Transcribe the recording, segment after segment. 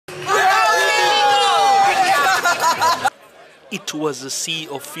It was a sea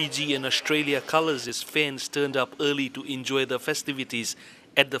of Fiji and Australia colours as fans turned up early to enjoy the festivities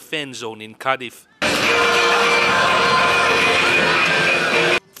at the fan zone in Cardiff.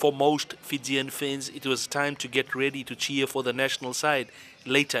 For most Fijian fans, it was time to get ready to cheer for the national side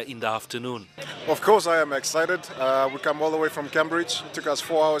later in the afternoon. Of course I am excited. We come all the way from Cambridge. It took us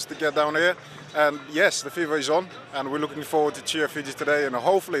 4 hours to get down here. And yes, the fever is on and we're looking forward to cheer Fiji today and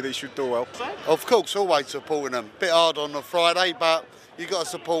hopefully they should do well. Of course, always supporting them. Bit hard on a Friday, but you got to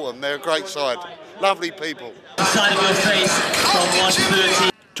support them. They're a great side. Lovely people. Side of your face from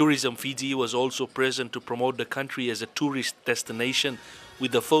 1:30. Tourism Fiji was also present to promote the country as a tourist destination,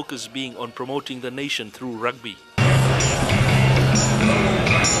 with the focus being on promoting the nation through rugby.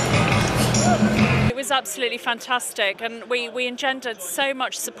 It was absolutely fantastic, and we engendered so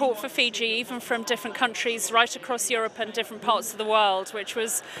much support for Fiji, even from different countries right across Europe and different parts of the world, which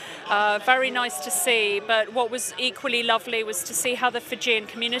was very nice to see. But what was equally lovely was to see how the Fijian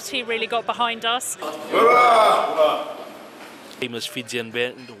community really got behind us. Famous Fijian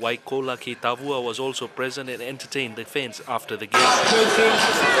band Waikola Ke Tavua was also present and entertained the fans after the game.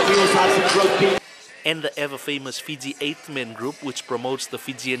 And the ever-famous Fiji 8th Man group, which promotes the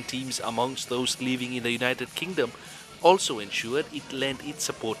Fijian teams amongst those living in the United Kingdom, also ensured it lent its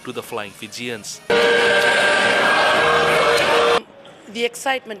support to the Flying Fijians. The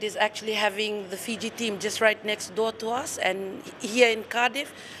excitement is actually having the Fiji team just right next door to us and here in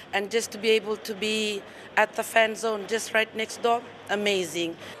Cardiff, and just to be able to be at the fan zone just right next door,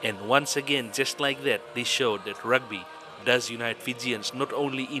 amazing. And once again, just like that, they showed that rugby does unite Fijians not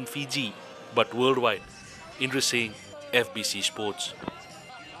only in Fiji but worldwide. Indra Singh, FBC Sports.